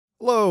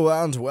Hello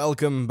and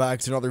welcome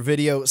back to another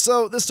video.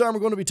 So this time we're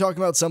going to be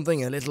talking about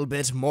something a little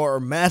bit more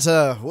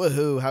meta.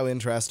 Woohoo, how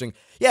interesting.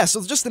 Yeah,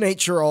 so just the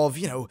nature of,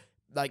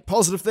 like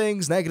positive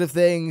things, negative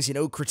things,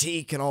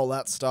 critique and all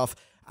that stuff.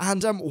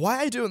 And why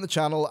I do it in the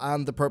channel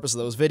and the purpose of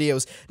those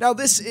videos. Now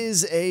this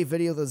is a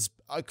video that's,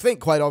 I think,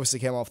 quite obviously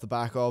came off the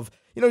back of,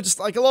 just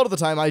like a lot of the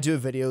time I do a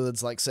video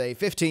that's like, say,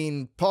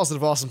 15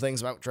 positive awesome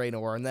things about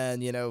Draenor, and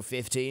then,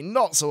 15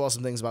 not so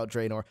awesome things about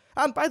Draenor.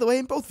 And by the way,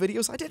 in both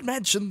videos I did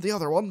mention the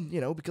other one,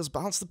 because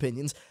balanced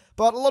opinions,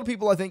 but a lot of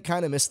people I think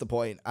kind of miss the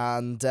point,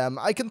 and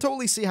I can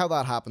totally see how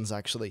that happens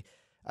actually.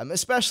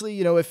 Especially,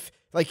 if,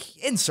 like,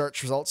 in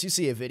search results, you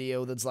see a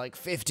video that's like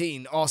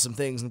 15 awesome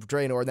things in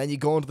Draenor, and then you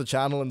go into the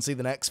channel and see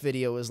the next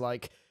video is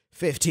like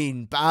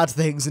 15 bad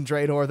things in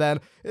Draenor, then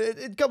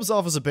it comes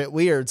off as a bit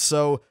weird,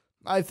 so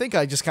I think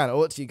I just kind of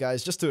owe it to you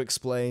guys just to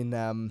explain,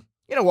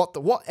 what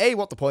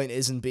the point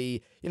is, and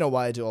B,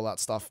 why I do all that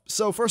stuff.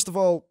 So first of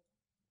all,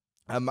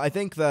 I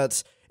think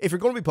that if you're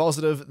going to be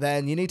positive,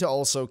 then you need to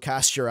also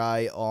cast your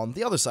eye on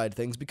the other side of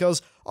things,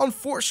 because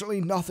unfortunately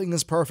nothing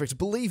is perfect.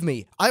 Believe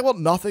me, I want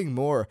nothing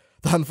more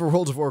than for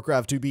World of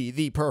Warcraft to be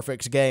the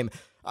perfect game.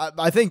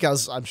 I think,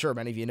 as I'm sure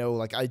many of you know,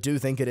 like, I do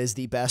think it is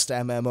the best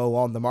MMO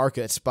on the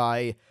market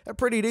by a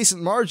pretty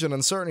decent margin,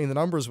 and certainly the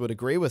numbers would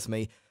agree with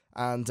me.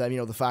 And,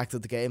 the fact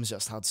that the game's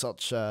just had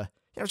such,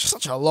 just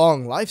such a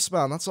long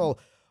lifespan, that's all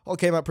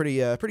came out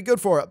pretty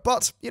good for it.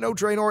 But,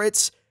 Draenor,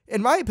 it's,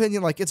 in my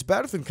opinion, like, it's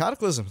better than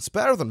Cataclysm, it's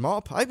better than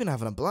MoP. I've been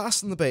having a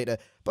blast in the beta.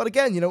 But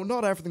again,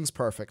 not everything's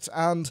perfect.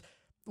 And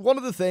one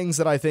of the things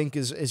that I think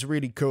is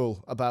really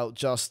cool about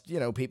just,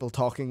 people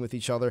talking with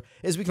each other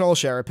is we can all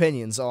share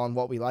opinions on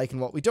what we like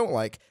and what we don't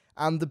like.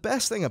 And the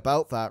best thing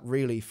about that,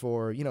 really,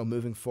 for,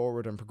 moving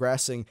forward and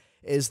progressing,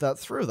 is that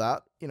through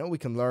that, we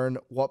can learn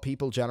what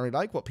people generally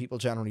like, what people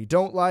generally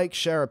don't like,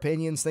 share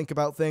opinions, think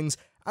about things,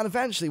 and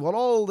eventually what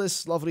all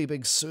this lovely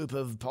big soup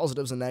of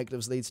positives and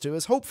negatives leads to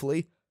is,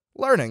 hopefully,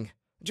 learning.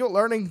 Do you know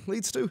what learning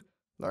leads to?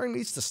 Learning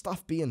leads to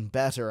stuff being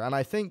better, and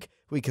I think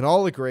we can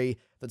all agree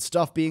that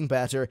stuff being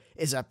better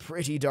is a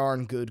pretty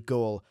darn good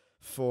goal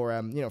for,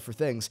 for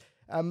things.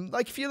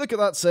 Like, if you look at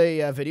that,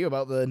 say, video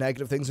about the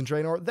negative things in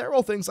Draenor, they're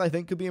all things I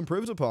think could be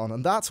improved upon,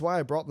 and that's why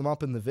I brought them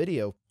up in the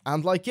video.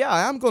 And, like, yeah,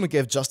 I am going to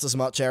give just as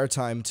much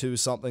airtime to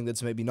something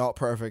that's maybe not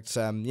perfect,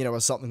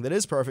 as something that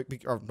is perfect,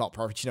 or not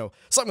perfect,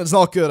 something that's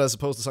not good as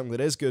opposed to something that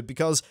is good,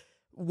 because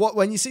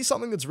when you see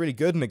something that's really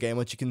good in a game,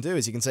 what you can do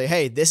is you can say,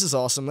 hey, this is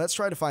awesome, let's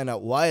try to find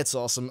out why it's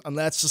awesome, and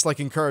let's just,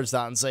 like, encourage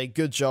that and say,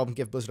 good job, and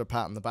give Blizzard a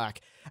pat on the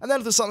back. And then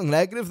if there's something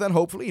negative, then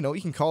hopefully,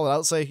 you can call it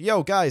out, say,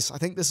 yo, guys, I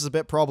think this is a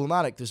bit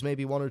problematic, there's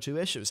maybe one or two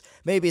issues.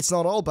 Maybe it's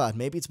not all bad,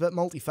 maybe it's a bit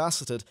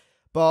multifaceted,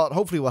 but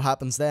hopefully what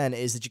happens then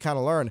is that you kind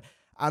of learn.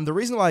 And the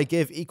reason why I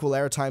give equal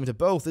airtime to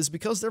both is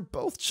because they're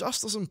both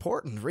just as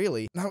important,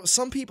 really. Now,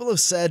 some people have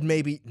said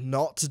maybe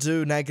not to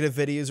do negative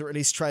videos, or at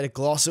least try to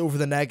gloss over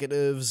the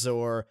negatives,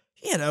 or,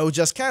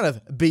 just kind of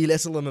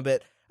belittle them a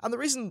bit. And the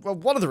reason, well,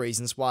 one of the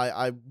reasons why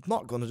I'm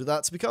not going to do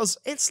that is because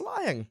it's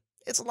lying.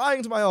 It's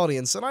lying to my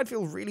audience, and I'd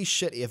feel really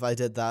shitty if I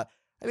did that.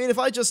 I mean, if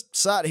I just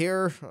sat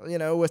here,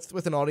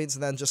 with an audience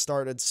and then just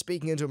started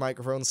speaking into a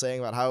microphone saying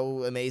about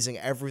how amazing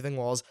everything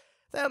was,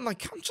 then,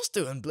 like, I'm just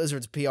doing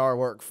Blizzard's PR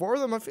work for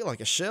them. I feel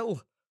like a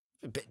shill.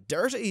 A bit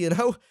dirty,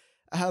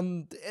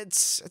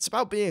 It's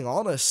about being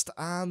honest,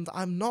 and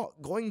I'm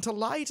not going to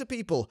lie to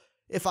people.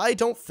 If I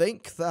don't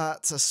think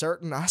that a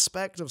certain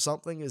aspect of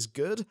something is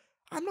good,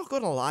 I'm not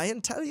going to lie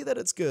and tell you that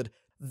it's good.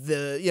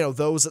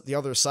 Those at the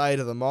other side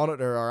of the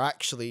monitor are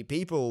actually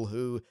people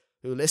who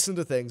listen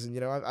to things,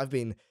 and, I've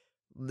been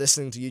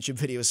listening to YouTube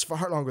videos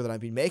far longer than I've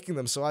been making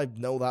them, so I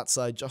know that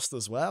side just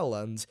as well,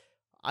 and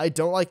I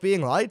don't like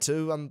being lied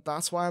to, and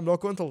that's why I'm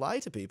not going to lie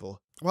to people.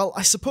 Well,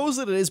 I suppose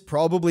that it is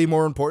probably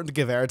more important to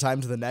give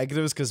airtime to the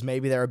negatives, because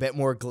maybe they're a bit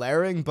more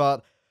glaring,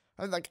 but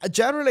like,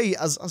 generally,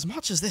 as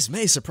much as this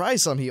may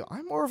surprise some of you,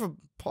 I'm more of a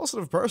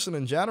positive person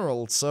in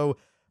general, so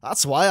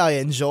that's why I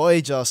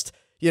enjoy just,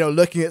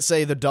 looking at,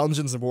 say, the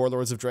dungeons and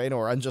Warlords of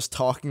Draenor, and just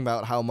talking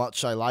about how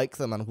much I like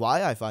them and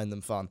why I find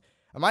them fun.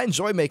 And I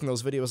enjoy making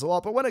those videos a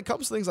lot, but when it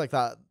comes to things like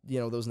that,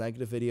 those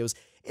negative videos,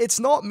 it's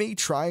not me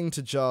trying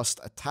to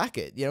just attack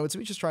it, it's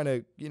me just trying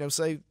to,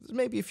 say,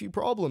 maybe a few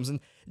problems.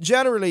 And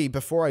generally,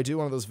 before I do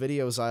one of those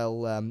videos,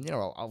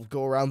 I'll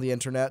go around the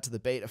internet to the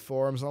beta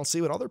forums, and I'll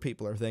see what other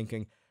people are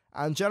thinking.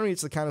 And generally,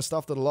 it's the kind of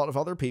stuff that a lot of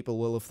other people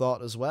will have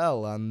thought as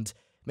well, and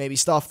maybe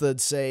stuff that,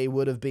 say,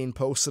 would have been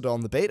posted on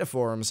the beta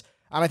forums.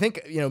 And I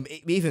think,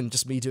 even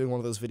just me doing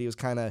one of those videos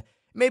kind of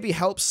maybe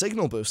helps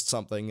signal boost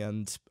something,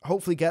 and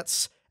hopefully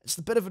gets just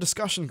a bit of a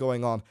discussion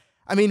going on.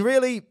 I mean,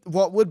 really,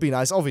 what would be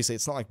nice, obviously,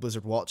 it's not like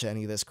Blizzard watch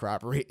any of this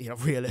crap,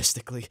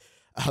 realistically.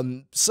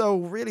 So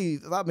really,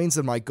 that means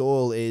that my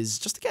goal is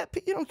just to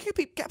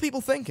get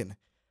people thinking.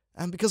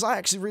 Because I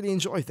actually really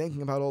enjoy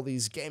thinking about all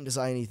these game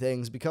designy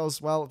things,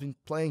 because, well, I've been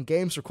playing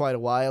games for quite a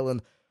while,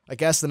 and I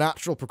guess the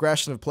natural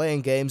progression of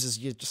playing games is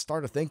you just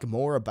start to think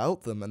more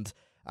about them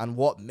and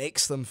what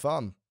makes them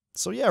fun.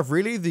 So yeah,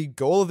 really, the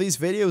goal of these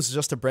videos is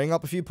just to bring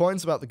up a few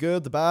points about the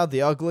good, the bad,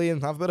 the ugly,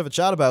 and have a bit of a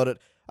chat about it.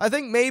 I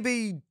think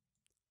maybe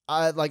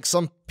like,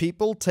 some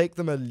people take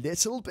them a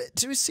little bit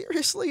too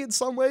seriously in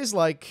some ways.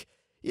 Like,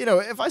 you know,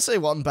 if I say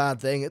one bad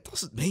thing, it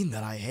doesn't mean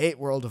that I hate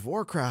World of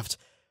Warcraft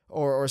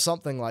or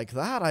something like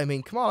that. I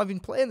mean, come on, I've been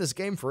playing this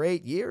game for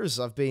 8 years.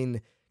 I've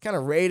been kind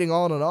of raiding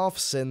on and off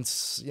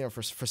since, you know,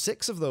 for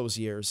 6 of those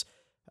years.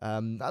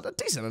 At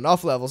decent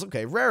enough levels.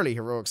 Okay, rarely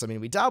heroics. I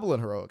mean, we dabble in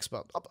heroics,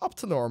 but up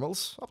to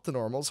normals.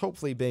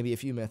 Hopefully, maybe a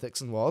few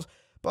mythics and WoD.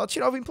 But,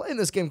 you know, I've been playing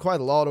this game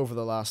quite a lot over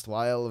the last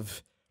while.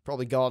 I've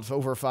probably got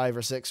over 5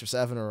 or 6 or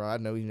 7 or, I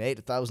don't know, even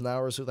 8,000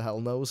 hours. Who the hell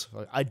knows?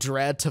 I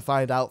dread to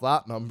find out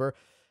that number.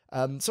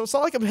 So it's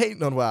not like I'm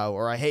hating on WoW,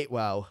 or I hate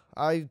WoW.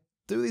 I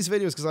do these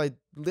videos because I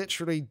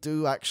literally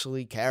do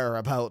actually care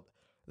about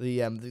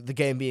the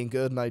game being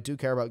good, and I do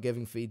care about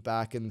giving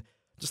feedback and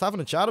just having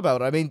a chat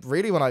about it. I mean,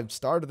 really, when I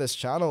started this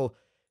channel,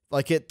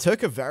 like, it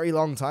took a very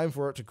long time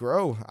for it to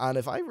grow, and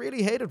if I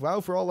really hated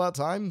WoW for all that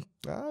time,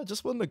 it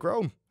just wouldn't have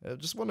grown. It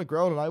just wouldn't have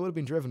grown, and I would have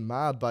been driven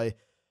mad by,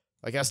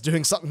 I guess,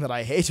 doing something that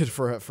I hated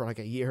for like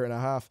a year and a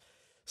half.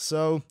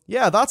 So,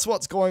 yeah, that's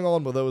what's going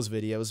on with those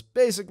videos.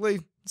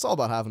 Basically, it's all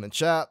about having a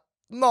chat.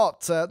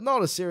 Not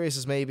as serious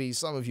as maybe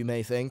some of you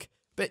may think.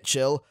 Bit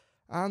chill.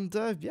 And,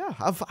 yeah,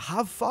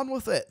 have fun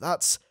with it.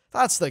 That's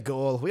the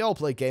goal. We all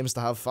play games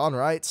to have fun,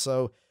 right?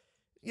 So,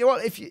 you know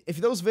what, if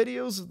those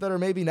videos that are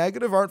maybe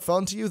negative aren't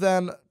fun to you,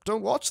 then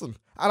don't watch them.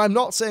 And I'm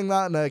not saying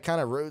that in a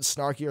kind of rude,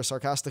 snarky, or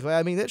sarcastic way.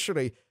 I mean,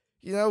 literally,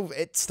 you know,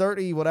 it's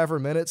 30 whatever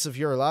minutes of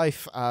your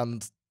life,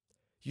 and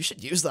you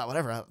should use that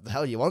whatever the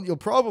hell you want. You'll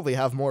probably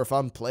have more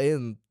fun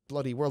playing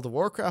bloody World of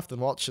Warcraft than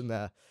watching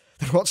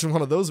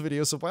one of those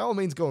videos, so by all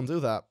means go and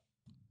do that.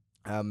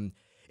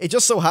 It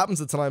just so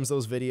happens at times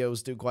those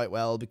videos do quite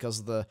well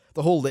because of the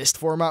whole list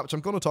format, which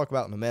I'm going to talk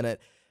about in a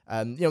minute.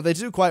 You know, they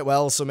do quite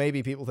well, so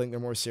maybe people think they're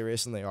more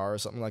serious than they are or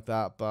something like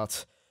that,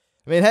 but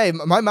I mean, hey,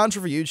 my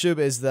mantra for YouTube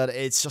is that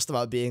it's just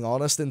about being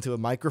honest into a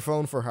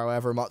microphone for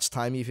however much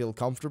time you feel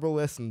comfortable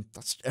with, and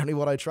that's only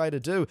what I try to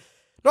do.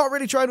 Not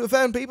really trying to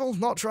offend people,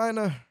 not trying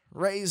to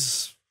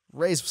raise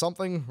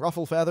something,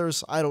 ruffle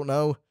feathers, I don't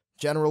know,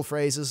 general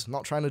phrases,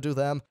 not trying to do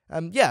them.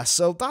 Yeah,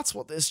 so that's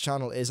what this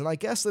channel is, and I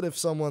guess that if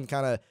someone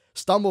kind of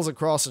stumbles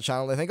across the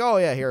channel, they think, oh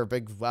yeah, here,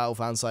 big WoW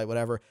fan site,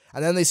 whatever,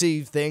 and then they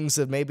see things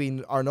that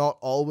maybe are not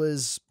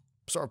always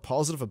sort of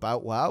positive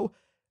about WoW,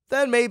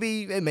 then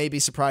maybe it may be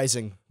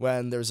surprising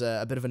when there's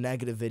a bit of a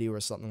negative video or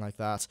something like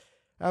that.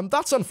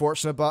 That's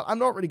unfortunate, but I'm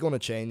not really going to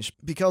change,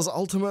 because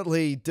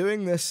ultimately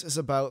doing this is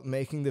about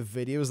making the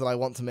videos that I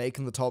want to make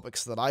and the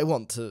topics that I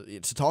want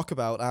to talk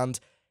about, and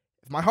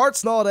if my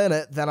heart's not in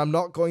it, then I'm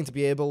not going to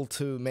be able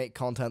to make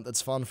content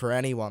that's fun for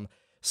anyone.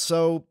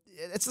 So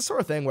it's the sort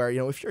of thing where, you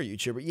know, if you're a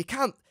YouTuber,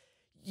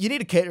 you need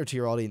to cater to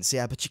your audience,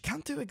 yeah, but you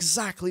can't do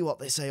exactly what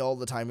they say all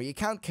the time, or you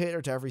can't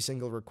cater to every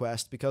single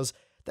request, because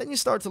then you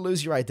start to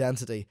lose your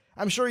identity.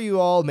 I'm sure you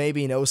all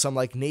maybe know some,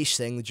 like, niche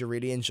thing that you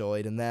really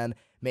enjoyed, and then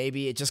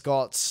maybe it just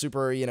got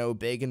super, you know,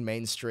 big and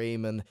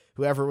mainstream, and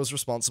whoever was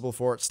responsible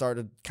for it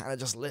started kind of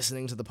just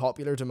listening to the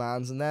popular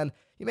demands, and then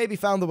you maybe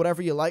found that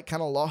whatever you like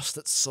kind of lost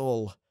its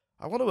soul.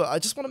 I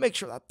just want to make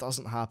sure that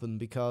doesn't happen,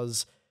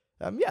 because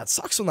yeah, it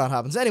sucks when that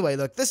happens. Anyway,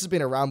 look, this has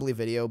been a rambly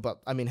video, but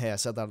I mean, hey, I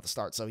said that at the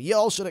start, so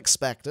y'all should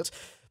expect it.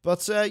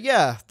 But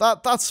yeah,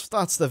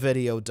 that's the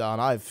video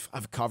done.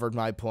 I've covered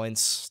my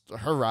points.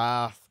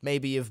 Hurrah!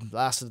 Maybe you've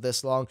lasted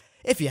this long.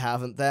 If you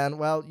haven't, then,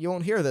 well, you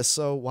won't hear this,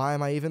 so why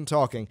am I even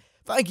talking?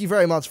 Thank you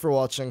very much for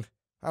watching,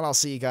 and I'll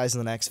see you guys in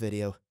the next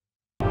video.